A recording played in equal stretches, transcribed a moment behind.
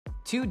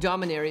Two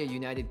Dominaria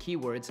United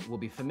keywords will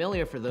be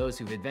familiar for those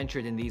who've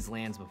adventured in these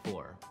lands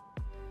before.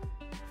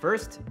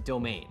 First,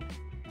 domain.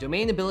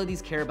 Domain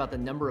abilities care about the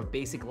number of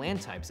basic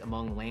land types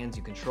among lands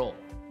you control.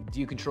 Do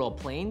you control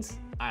plains,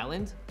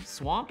 island,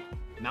 swamp,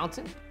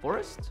 mountain,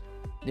 forest?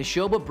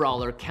 Nishoba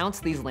Brawler counts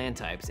these land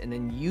types and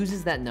then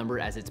uses that number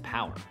as its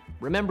power.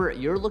 Remember,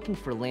 you're looking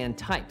for land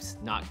types,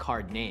 not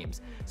card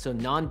names, so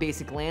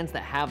non-basic lands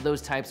that have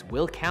those types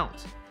will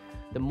count.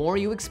 The more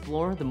you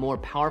explore, the more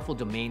powerful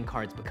domain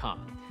cards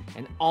become,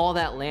 and all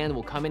that land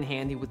will come in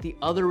handy with the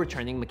other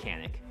returning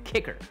mechanic,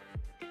 Kicker.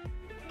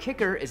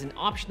 Kicker is an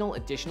optional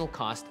additional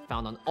cost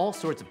found on all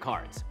sorts of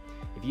cards.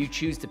 If you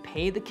choose to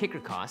pay the Kicker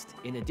cost,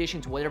 in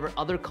addition to whatever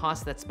other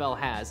cost that spell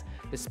has,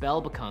 the spell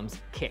becomes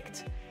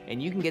kicked,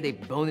 and you can get a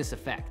bonus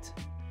effect.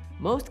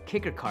 Most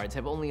Kicker cards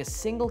have only a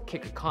single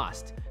Kicker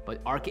cost, but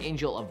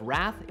Archangel of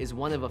Wrath is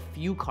one of a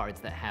few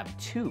cards that have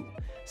two,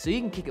 so you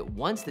can kick it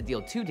once to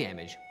deal 2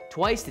 damage,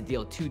 twice to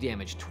deal 2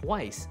 damage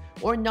twice,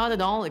 or not at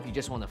all if you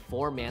just want a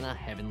 4 mana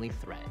Heavenly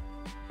Threat.